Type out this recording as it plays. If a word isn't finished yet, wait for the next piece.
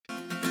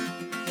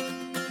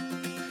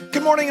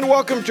Good morning and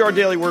welcome to our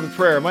Daily Word and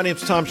Prayer. My name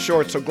is Tom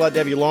Short, so glad to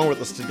have you along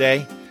with us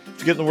today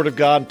to get in the Word of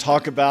God and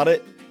talk about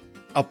it,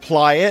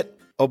 apply it,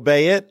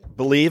 obey it,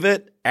 believe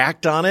it,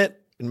 act on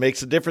it. It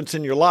makes a difference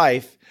in your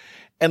life.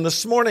 And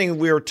this morning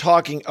we are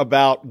talking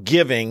about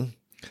giving.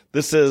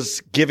 This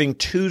is Giving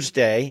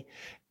Tuesday,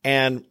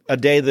 and a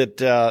day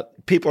that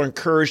people are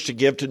encouraged to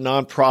give to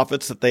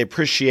nonprofits that they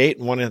appreciate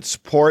and want to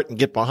support and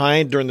get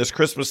behind during this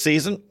Christmas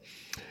season.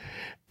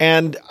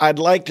 And I'd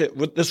like to,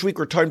 this week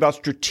we're talking about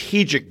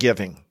strategic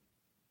giving.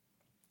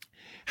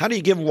 How do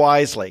you give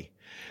wisely?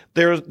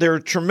 There are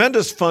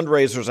tremendous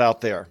fundraisers out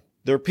there.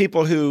 There are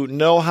people who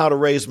know how to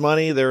raise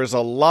money. There's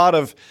a lot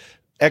of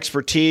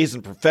expertise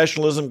and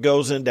professionalism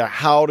goes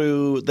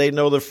into they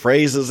know the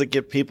phrases that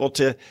get people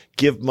to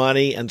give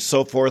money and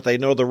so forth. They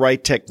know the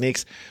right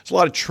techniques. There's a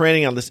lot of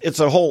training on this. It's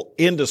a whole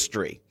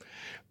industry.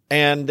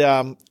 And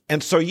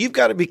so you've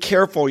got to be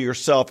careful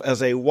yourself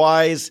as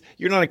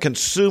you're not a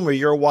consumer,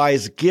 you're a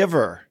wise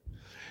giver.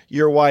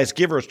 You're a wise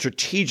giver, a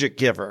strategic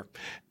giver.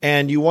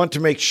 And you want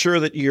to make sure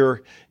that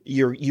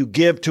you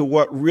give to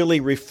what really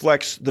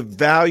reflects the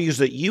values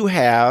that you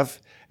have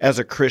as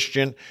a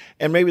Christian,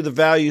 and maybe the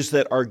values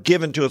that are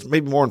given to us,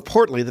 maybe more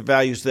importantly, the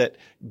values that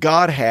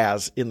God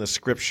has in the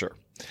Scripture.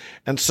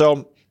 And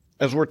so,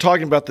 as we're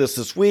talking about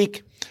this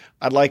week,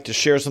 I'd like to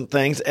share some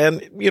things.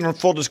 And,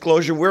 full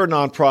disclosure, we're a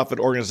nonprofit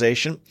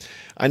organization.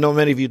 I know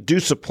many of you do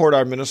support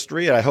our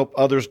ministry, and I hope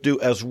others do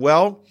as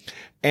well.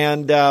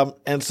 And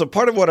so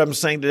part of what I'm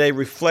saying today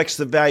reflects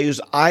the values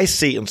I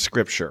see in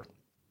Scripture.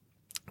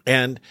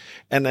 And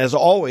as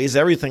always,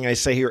 everything I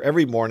say here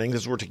every morning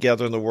as we're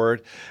together in the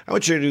Word, I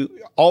want you to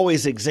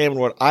always examine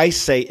what I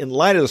say in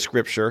light of the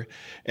Scripture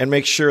and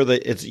make sure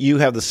that you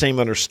have the same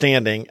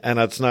understanding and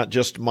it's not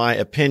just my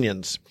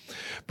opinions.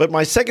 But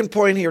my second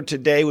point here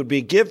today would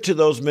be give to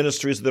those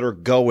ministries that are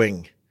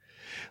going,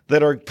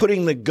 that are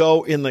putting the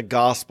go in the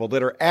gospel,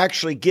 that are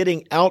actually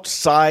getting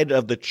outside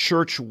of the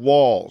church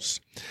walls.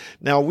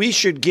 Now, we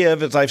should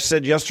give, as I've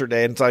said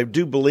yesterday, and as I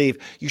do believe,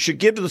 you should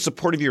give to the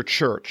support of your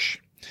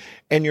church.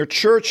 And your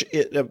church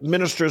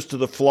ministers to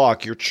the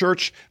flock. Your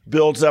church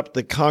builds up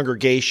the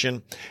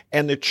congregation.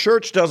 And the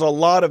church does a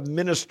lot of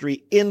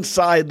ministry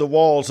inside the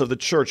walls of the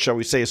church, shall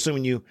we say,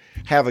 assuming you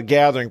have a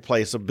gathering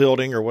place, a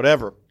building, or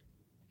whatever.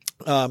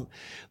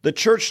 The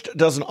church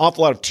does an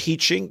awful lot of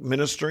teaching,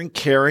 ministering,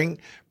 caring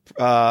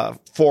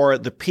for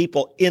the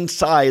people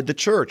inside the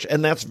church.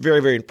 And that's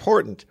very, very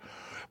important.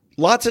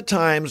 Lots of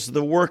times,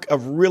 the work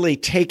of really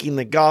taking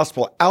the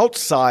gospel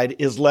outside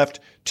is left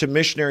to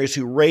missionaries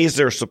who raise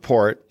their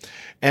support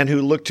and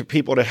who look to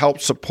people to help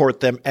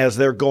support them as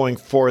they're going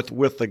forth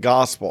with the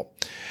gospel.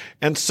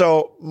 And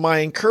so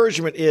my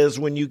encouragement is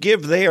when you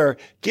give there,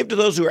 give to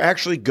those who are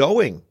actually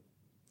going.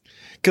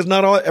 Because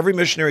every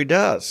missionary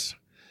does.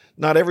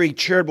 Not every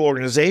charitable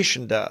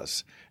organization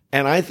does.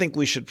 And I think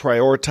we should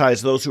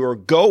prioritize those who are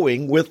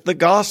going with the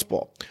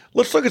gospel.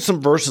 Let's look at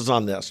some verses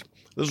on this.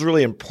 This is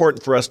really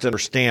important for us to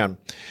understand.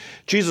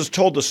 Jesus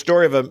told the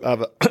story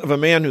of a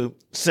man who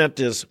sent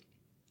his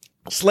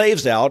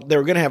slaves out. They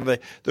were going to have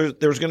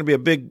there was going to be a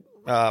big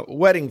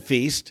wedding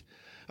feast,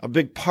 a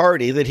big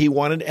party that he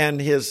wanted, and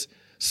his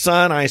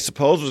son, I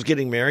suppose, was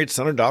getting married,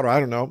 son or daughter,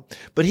 I don't know.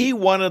 But he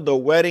wanted the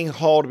wedding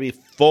hall to be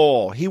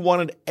full. He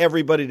wanted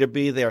everybody to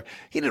be there.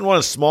 He didn't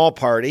want a small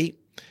party.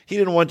 He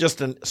didn't want just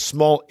a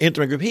small,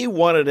 intimate group. He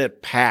wanted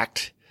it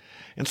packed.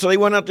 And so they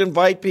went out to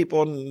invite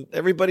people, and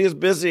everybody was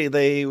busy.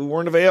 They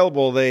weren't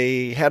available.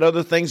 They had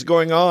other things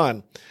going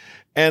on.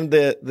 And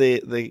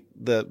the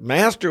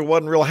master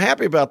wasn't real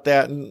happy about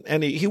that,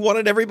 and he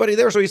wanted everybody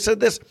there. So he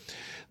said this.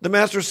 The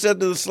master said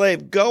to the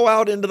slave, "Go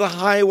out into the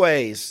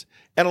highways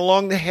and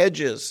along the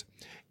hedges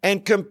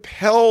and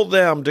compel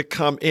them to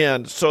come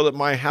in so that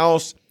my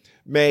house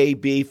may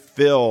be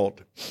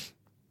filled."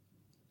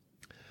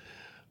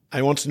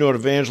 I once knew an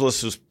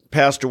evangelist who's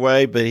passed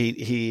away, but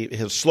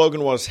his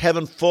slogan was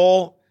 "Heaven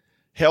full,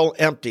 hell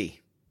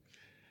empty."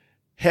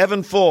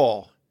 Heaven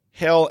full,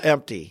 hell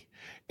empty.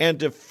 And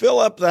to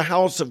fill up the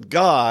house of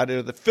God,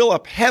 or to fill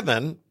up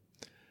heaven,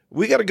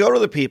 we got to go to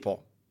the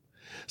people.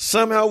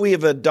 Somehow we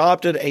have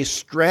adopted a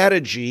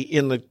strategy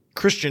in the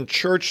Christian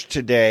church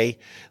today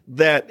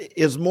that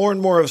is more and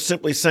more of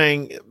simply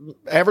saying,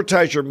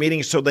 advertise your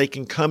meetings so they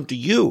can come to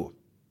you.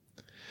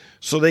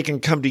 So they can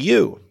come to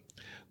you.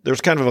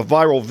 There's kind of a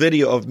viral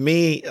video of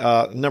me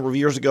a number of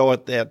years ago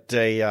at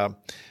a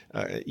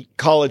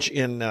college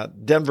in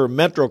Denver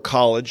Metro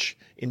College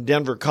in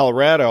Denver,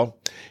 Colorado,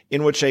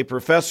 in which a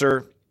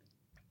professor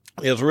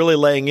is really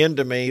laying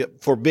into me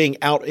for being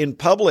out in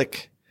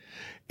public.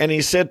 And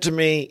he said to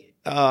me,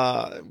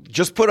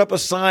 just put up a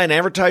sign,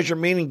 advertise your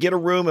meeting, get a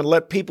room, and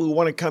let people who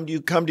want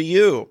to come to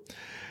you.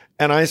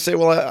 And I say,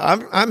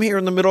 well, I'm here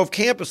in the middle of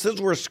campus. This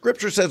is where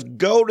Scripture says,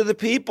 go to the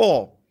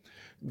people.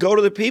 Go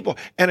to the people.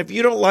 And if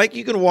you don't like,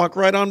 you can walk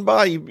right on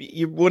by.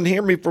 You wouldn't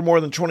hear me for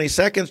more than 20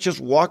 seconds. Just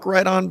walk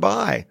right on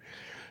by.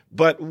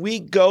 But we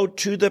go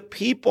to the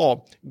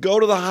people, go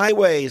to the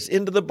highways,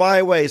 into the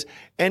byways,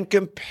 and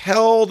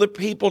compel the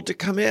people to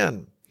come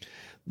in.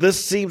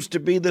 This seems to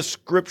be the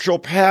scriptural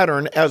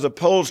pattern as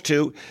opposed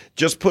to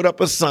just put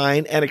up a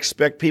sign and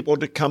expect people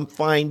to come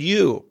find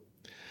you.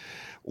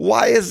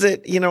 Why is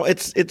it,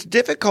 it's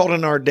difficult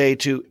in our day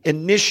to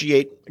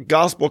initiate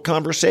gospel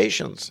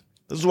conversations.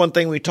 This is one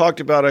thing we talked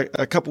about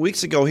a couple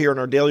weeks ago here in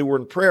our daily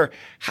word and prayer.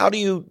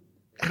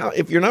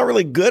 If you're not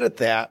really good at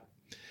that,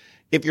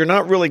 if you're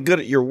not really good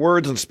at your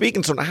words and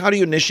speaking, so how do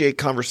you initiate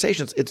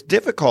conversations? It's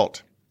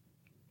difficult.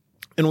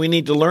 And we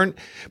need to learn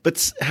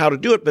how to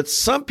do it. But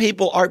some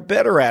people are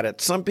better at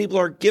it. Some people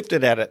are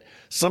gifted at it.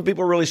 Some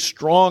people are really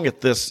strong at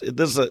this.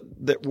 This is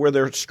where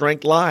their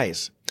strength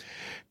lies.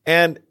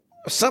 And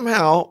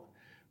somehow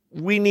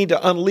we need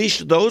to unleash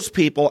those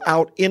people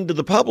out into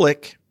the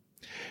public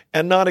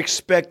and not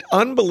expect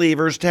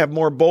unbelievers to have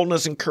more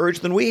boldness and courage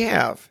than we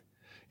have.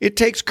 It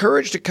takes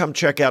courage to come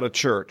check out a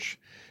church.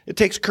 It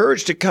takes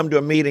courage to come to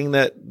a meeting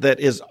that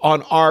is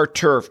on our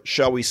turf,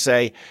 shall we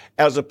say,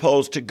 as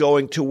opposed to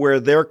going to where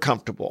they're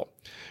comfortable.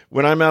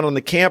 When I'm out on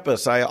the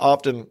campus, I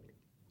often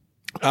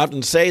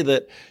say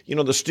that,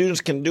 the students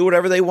can do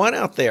whatever they want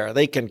out there.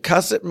 They can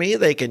cuss at me.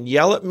 They can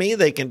yell at me.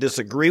 They can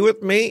disagree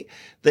with me.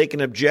 They can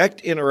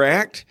object,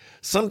 interact.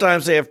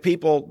 Sometimes they have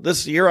people,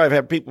 this year I've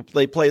had people,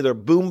 they play their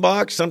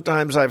boombox.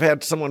 Sometimes I've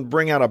had someone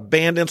bring out a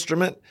band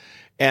instrument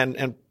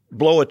and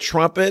blow a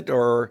trumpet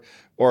or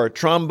a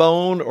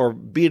trombone or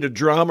beat a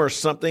drum or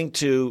something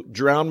to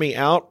drown me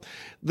out.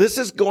 This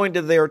is going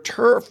to their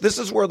turf. This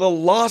is where the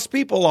lost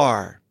people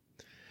are.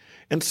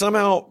 And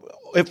somehow,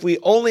 if we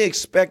only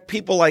expect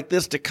people like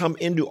this to come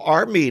into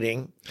our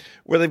meeting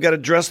where they've got to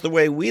dress the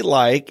way we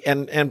like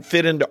and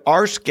fit into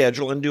our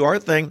schedule and do our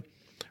thing,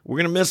 we're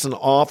going to miss an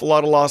awful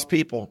lot of lost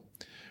people.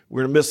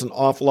 We're going to miss an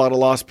awful lot of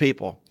lost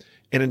people.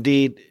 And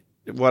indeed,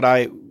 what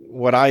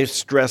I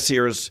stress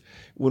here is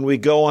when we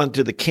go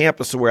onto the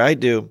campus the way I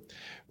do,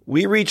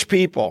 we reach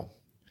people.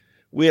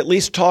 We at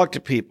least talk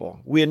to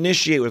people. We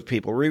initiate with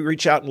people. We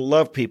reach out and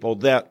love people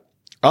that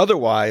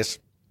otherwise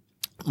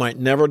might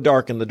never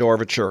darken the door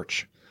of a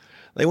church.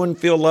 They wouldn't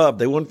feel loved.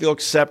 They wouldn't feel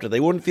accepted. They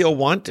wouldn't feel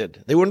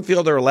wanted. They wouldn't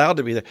feel they're allowed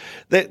to be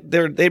there.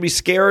 They'd be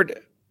scared.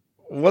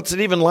 What's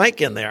it even like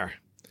in there?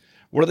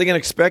 What are they going to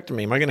expect of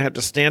me? Am I going to have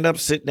to stand up,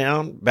 sit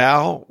down,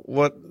 bow?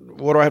 What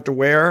do I have to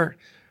wear?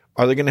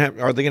 Are they going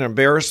to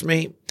embarrass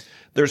me?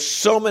 There's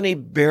so many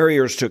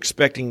barriers to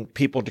expecting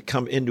people to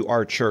come into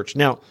our church.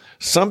 Now,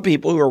 some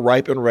people who are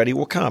ripe and ready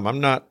will come.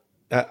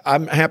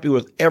 I'm happy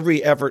with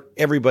every effort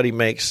everybody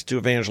makes to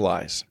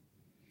evangelize.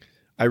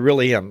 I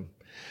really am.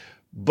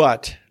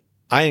 But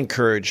I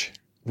encourage,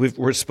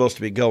 we're supposed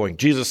to be going.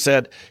 Jesus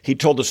said, he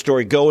told the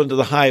story, go into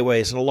the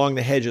highways and along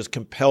the hedges,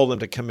 compel them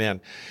to come in.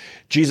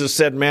 Jesus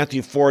said in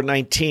Matthew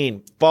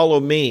 4:19,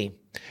 follow me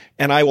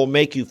and I will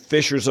make you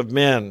fishers of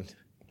men.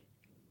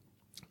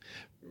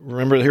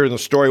 Remember hearing the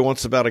story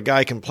once about a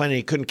guy complaining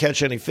he couldn't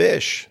catch any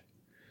fish.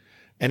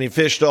 And he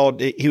fished all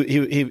day.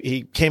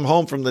 He came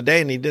home from the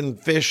day and he didn't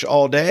fish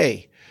all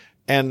day.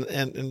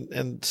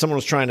 And someone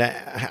was trying to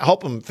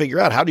help him figure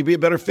out, how do you be a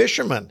better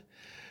fisherman?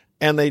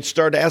 And they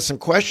started to ask some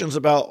questions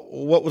about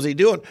what was he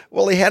doing.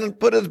 Well, he hadn't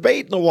put his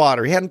bait in the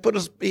water. He hadn't put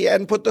his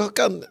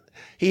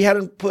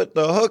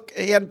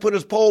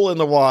pole in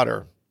the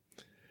water.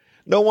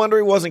 No wonder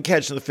he wasn't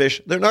catching the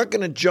fish. They're not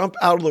going to jump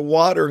out of the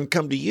water and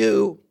come to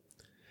you.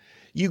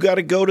 You got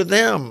to go to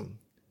them.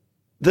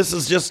 This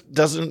is just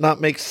does not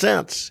make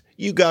sense.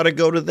 You got to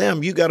go to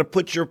them. You got to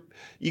put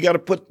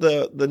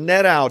the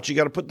net out. You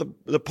got to put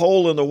the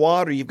pole in the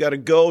water. You've got to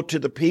go to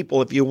the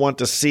people if you want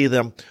to see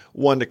them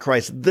won to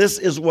Christ. This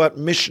is what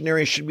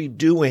missionaries should be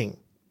doing.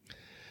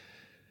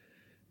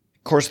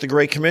 Of course, the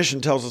Great Commission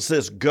tells us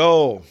this,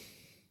 go.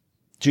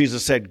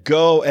 Jesus said,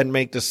 go and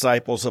make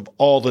disciples of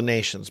all the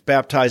nations,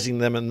 baptizing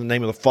them in the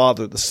name of the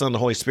Father, the Son, and the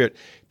Holy Spirit,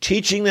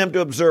 teaching them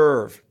to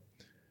observe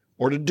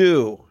or to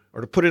do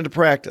or to put into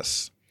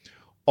practice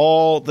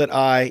all that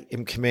I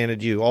am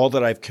commanded you, all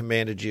that I've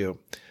commanded you.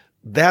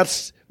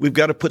 We've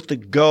got to put the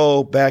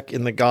go back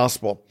in the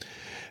gospel.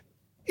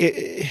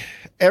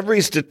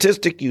 Every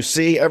statistic you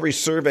see, every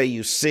survey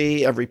you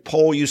see, every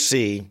poll you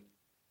see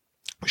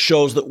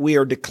shows that we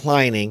are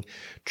declining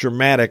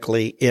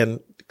dramatically in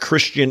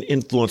Christian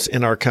influence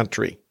in our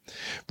country.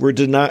 We're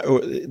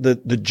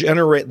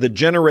the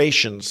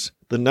generations,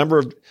 the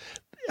number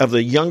of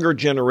the younger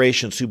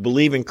generations who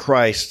believe in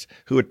Christ,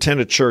 who attend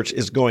a church,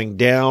 is going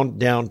down,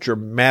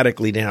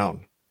 dramatically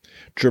down.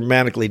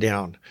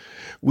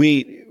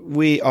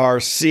 We are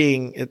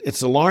seeing,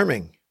 it's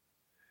alarming.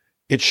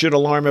 It should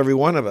alarm every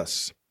one of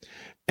us.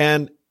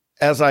 And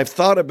as I've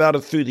thought about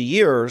it through the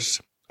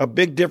years, a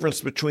big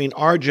difference between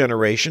our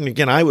generation,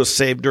 again, I was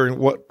saved during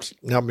what's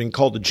now being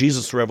called the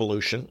Jesus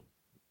Revolution,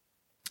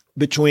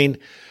 between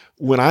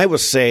when I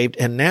was saved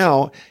and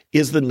now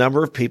is the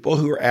number of people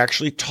who are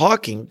actually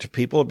talking to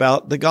people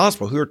about the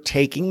gospel, who are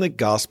taking the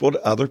gospel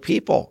to other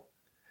people.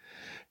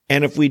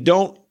 And if we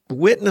don't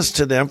witness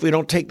to them, if we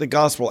don't take the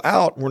gospel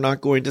out, we're not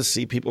going to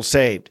see people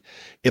saved.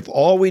 If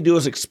all we do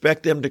is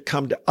expect them to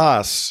come to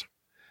us,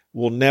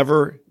 we'll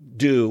never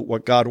do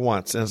what God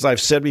wants. And as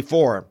I've said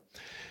before,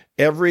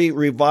 every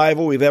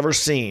revival we've ever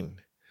seen,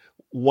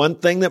 one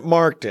thing that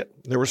marked it,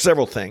 there were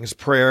several things,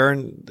 prayer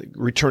and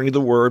returning to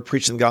the word,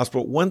 preaching the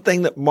gospel. One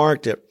thing that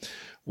marked it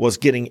was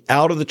getting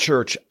out of the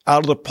church,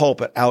 out of the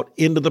pulpit, out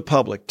into the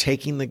public,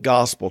 taking the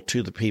gospel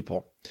to the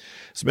people.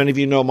 As many of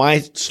you know, my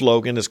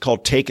slogan is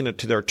called Taking It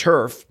to Their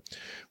Turf,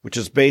 which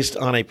is based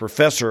on a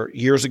professor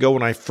years ago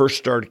when I first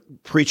started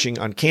preaching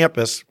on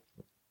campus,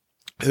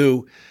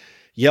 who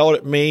yelled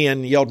at me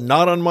and yelled,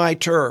 "Not on my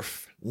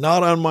turf,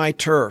 not on my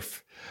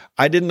turf."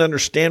 I didn't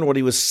understand what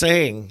he was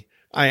saying.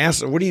 I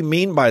asked him, "What do you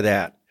mean by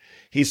that?"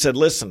 He said,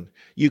 "Listen,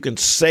 you can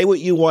say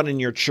what you want in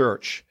your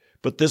church,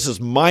 but this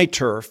is my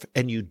turf,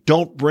 and you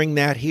don't bring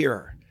that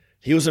here."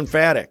 He was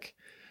emphatic.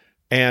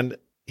 And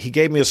he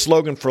gave me a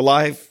slogan for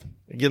life.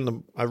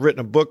 Again, I've written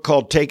a book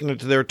called Taking It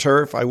to Their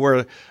Turf. I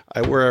wear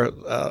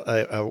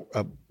a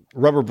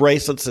rubber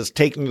bracelet that says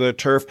Taking It to Their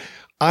Turf.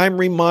 I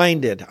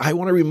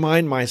want to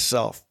remind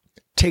myself,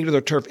 take it to their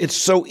turf. It's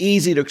so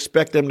easy to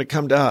expect them to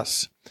come to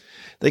us.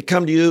 They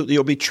come to you,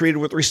 you'll be treated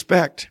with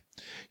respect.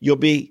 You'll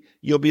be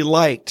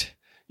liked.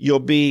 You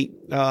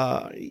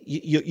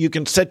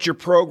can set your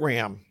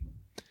program.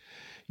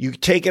 You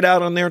take it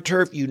out on their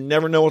turf, you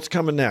never know what's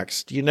coming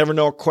next. You never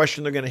know a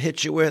question they're going to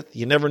hit you with.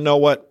 You never know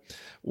what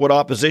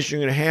opposition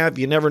you're going to have.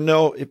 You never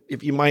know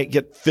if you might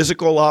get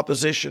physical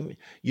opposition.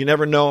 You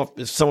never know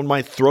if someone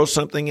might throw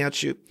something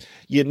at you.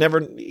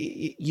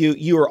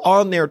 You are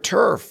on their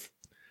turf.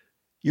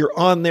 You're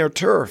on their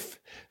turf.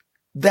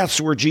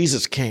 That's where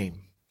Jesus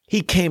came.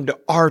 He came to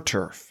our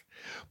turf.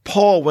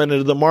 Paul went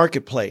into the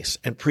marketplace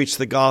and preached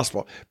the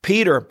gospel.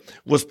 Peter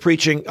was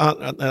preaching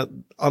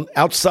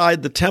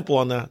outside the temple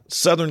on the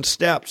southern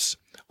steps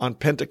on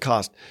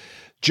Pentecost.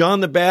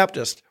 John the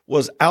Baptist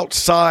was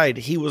outside.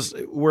 He was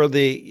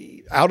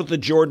out at the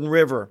Jordan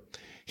River.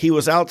 He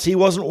was out. He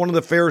wasn't one of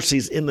the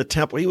Pharisees in the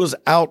temple. He was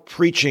out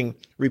preaching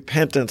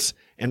repentance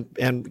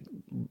and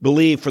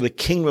believe, for the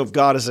kingdom of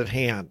God is at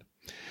hand.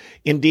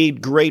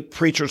 Indeed, great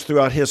preachers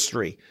throughout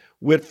history,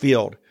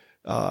 Whitefield,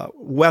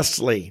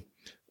 Wesley,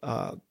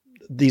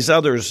 these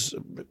others,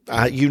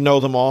 you know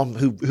them all,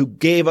 who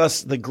gave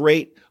us the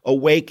great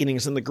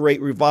awakenings and the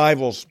great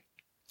revivals.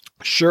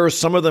 Sure,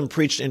 some of them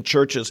preached in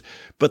churches,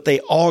 but they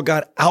all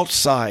got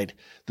outside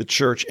the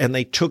church and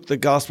they took the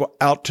gospel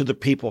out to the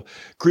people.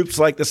 Groups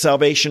like the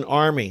Salvation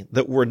Army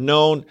that were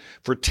known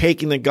for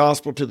taking the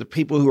gospel to the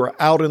people who are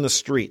out in the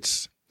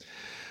streets.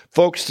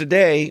 Folks,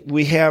 today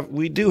we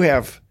do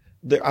have,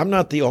 I'm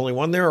not the only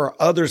one. There are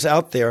others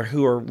out there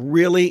who are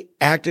really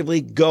actively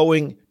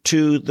going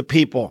to the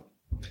people.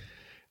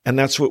 And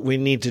that's what we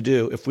need to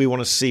do if we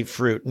want to see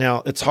fruit.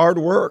 Now, it's hard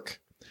work.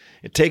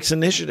 It takes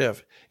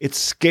initiative. It's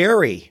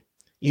scary.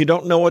 You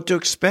don't know what to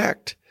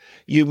expect.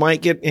 You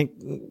might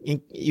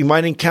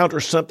encounter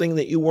something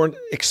that you weren't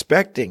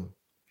expecting.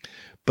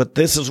 But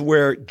this is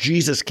where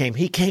Jesus came.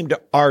 He came to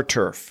our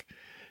turf.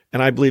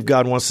 And I believe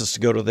God wants us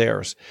to go to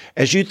theirs.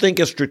 As you think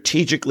of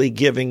strategically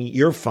giving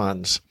your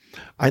funds,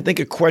 I think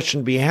a question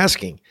to be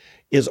asking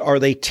is, are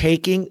they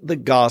taking the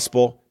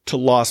gospel to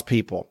lost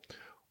people?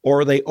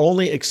 Or are they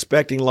only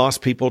expecting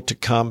lost people to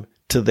come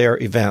to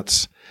their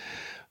events?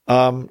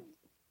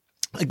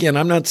 Again,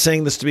 I'm not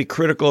saying this to be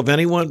critical of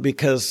anyone,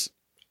 because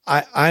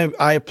I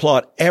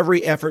applaud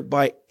every effort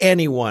by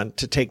anyone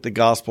to take the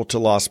gospel to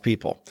lost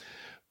people.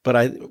 But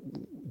I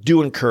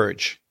do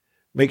encourage,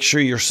 make sure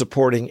you're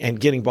supporting and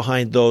getting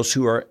behind those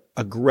who are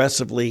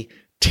aggressively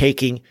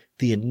taking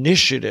the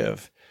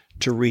initiative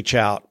to reach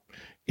out.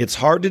 It's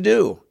hard to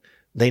do.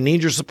 They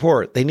need your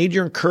support. They need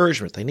your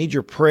encouragement. They need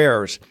your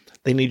prayers.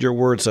 They need your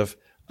words of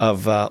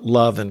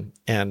love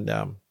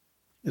and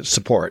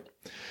support.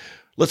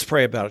 Let's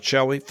pray about it,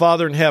 shall we?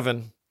 Father in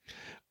heaven,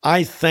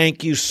 I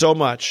thank you so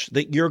much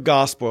that your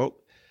gospel,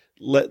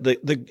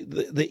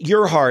 that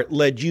your heart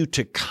led you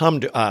to come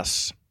to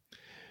us.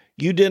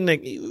 You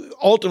didn't.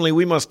 Ultimately,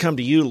 we must come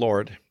to you,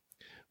 Lord,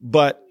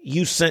 but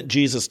you sent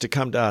Jesus to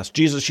come to us.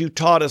 Jesus, you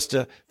taught us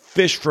to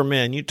fish for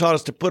men. You taught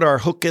us to put our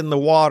hook in the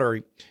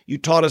water. You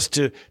taught us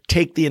to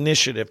take the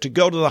initiative, to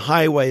go to the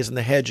highways and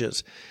the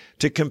hedges,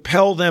 to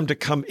compel them to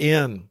come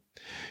in.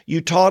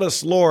 You taught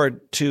us,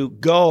 Lord, to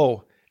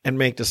go and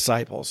make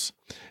disciples.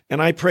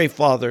 And I pray,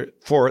 Father,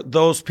 for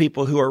those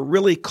people who are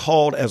really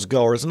called as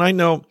goers. And I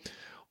know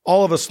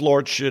all of us,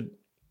 Lord, should,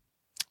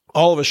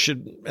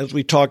 as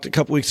we talked a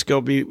couple weeks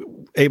ago, be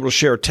able to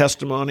share a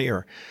testimony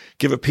or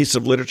give a piece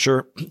of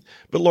literature.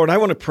 But Lord, I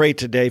want to pray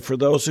today for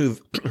those who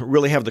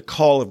really have the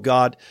call of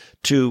God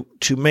to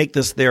make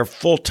this their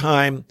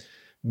full-time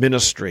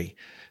ministry,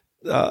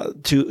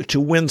 to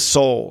win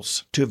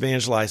souls, to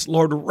evangelize.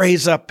 Lord,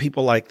 raise up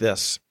people like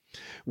this.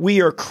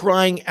 We are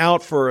crying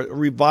out for a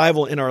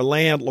revival in our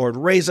land, Lord.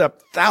 Raise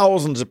up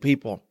thousands of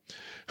people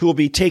who will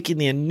be taking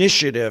the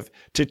initiative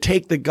to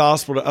take the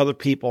gospel to other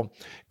people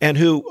and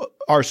who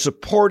are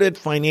supported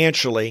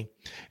financially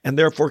and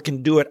therefore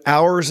can do it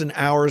hours and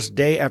hours,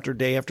 day after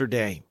day after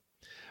day.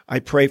 I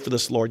pray for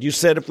this, Lord. You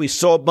said if we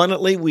sow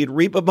abundantly, we'd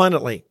reap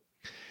abundantly.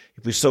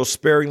 If we sow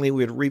sparingly,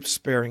 we'd reap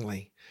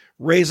sparingly.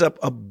 Raise up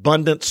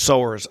abundant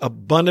sowers,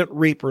 abundant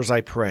reapers,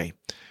 I pray.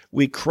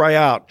 We cry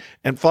out.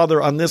 And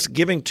Father, on this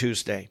Giving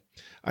Tuesday,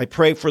 I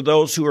pray for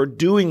those who are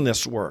doing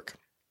this work,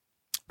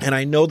 and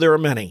I know there are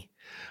many.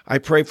 I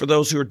pray for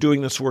those who are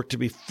doing this work to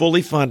be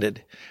fully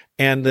funded,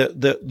 and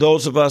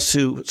those of us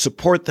who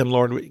support them,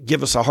 Lord,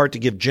 give us a heart to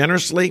give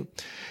generously,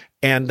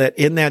 and that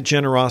in that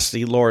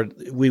generosity, Lord,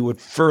 we would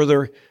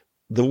further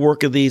the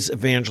work of these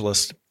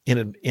evangelists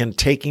in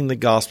taking the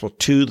gospel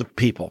to the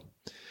people.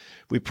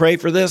 We pray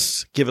for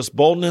this. Give us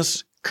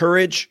boldness,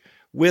 courage,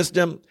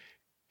 wisdom,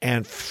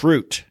 and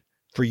fruit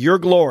for your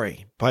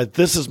glory. By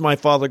this is my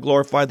Father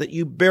glorified, that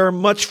you bear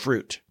much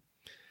fruit,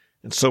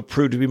 and so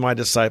prove to be my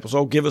disciples.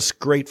 Oh, give us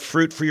great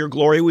fruit for your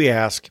glory, we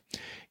ask.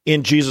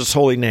 In Jesus'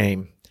 holy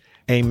name,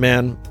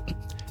 amen,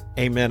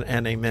 amen,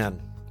 and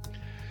amen.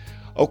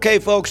 Okay,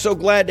 folks, so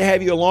glad to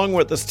have you along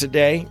with us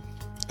today.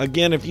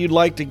 Again, if you'd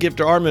like to give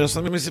to our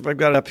ministry, let me see if I've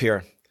got it up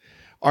here.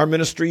 Our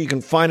ministry, you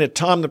can find it at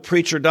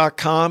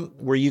tomthepreacher.com,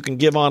 where you can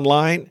give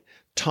online,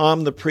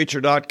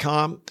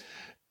 tomthepreacher.com,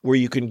 where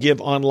you can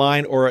give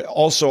online, or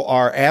also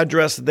our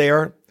address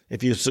there.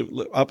 If you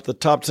up at the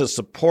top says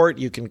support,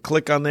 you can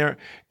click on there,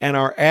 and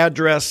our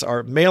address,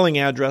 our mailing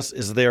address,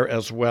 is there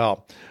as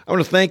well. I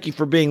want to thank you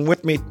for being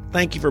with me.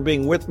 Thank you for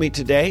being with me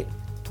today.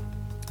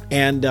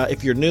 And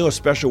if you're new, a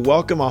special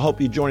welcome. I hope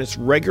you join us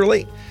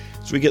regularly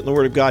as we get in the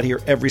Word of God here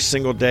every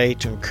single day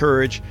to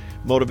encourage,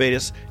 motivate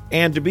us,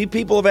 and to be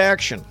people of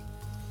action.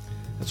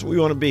 That's what we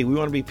want to be. We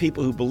want to be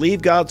people who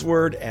believe God's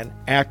Word and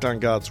act on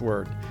God's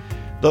Word.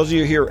 Those of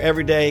you here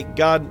every day,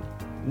 God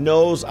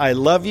knows I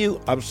love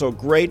you. I'm so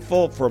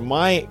grateful for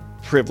my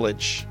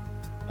privilege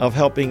of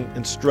helping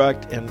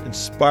instruct and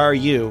inspire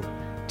you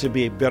to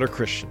be a better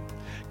Christian.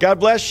 God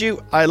bless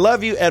you. I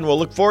love you, and we'll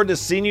look forward to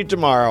seeing you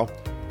tomorrow.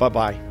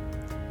 Bye-bye.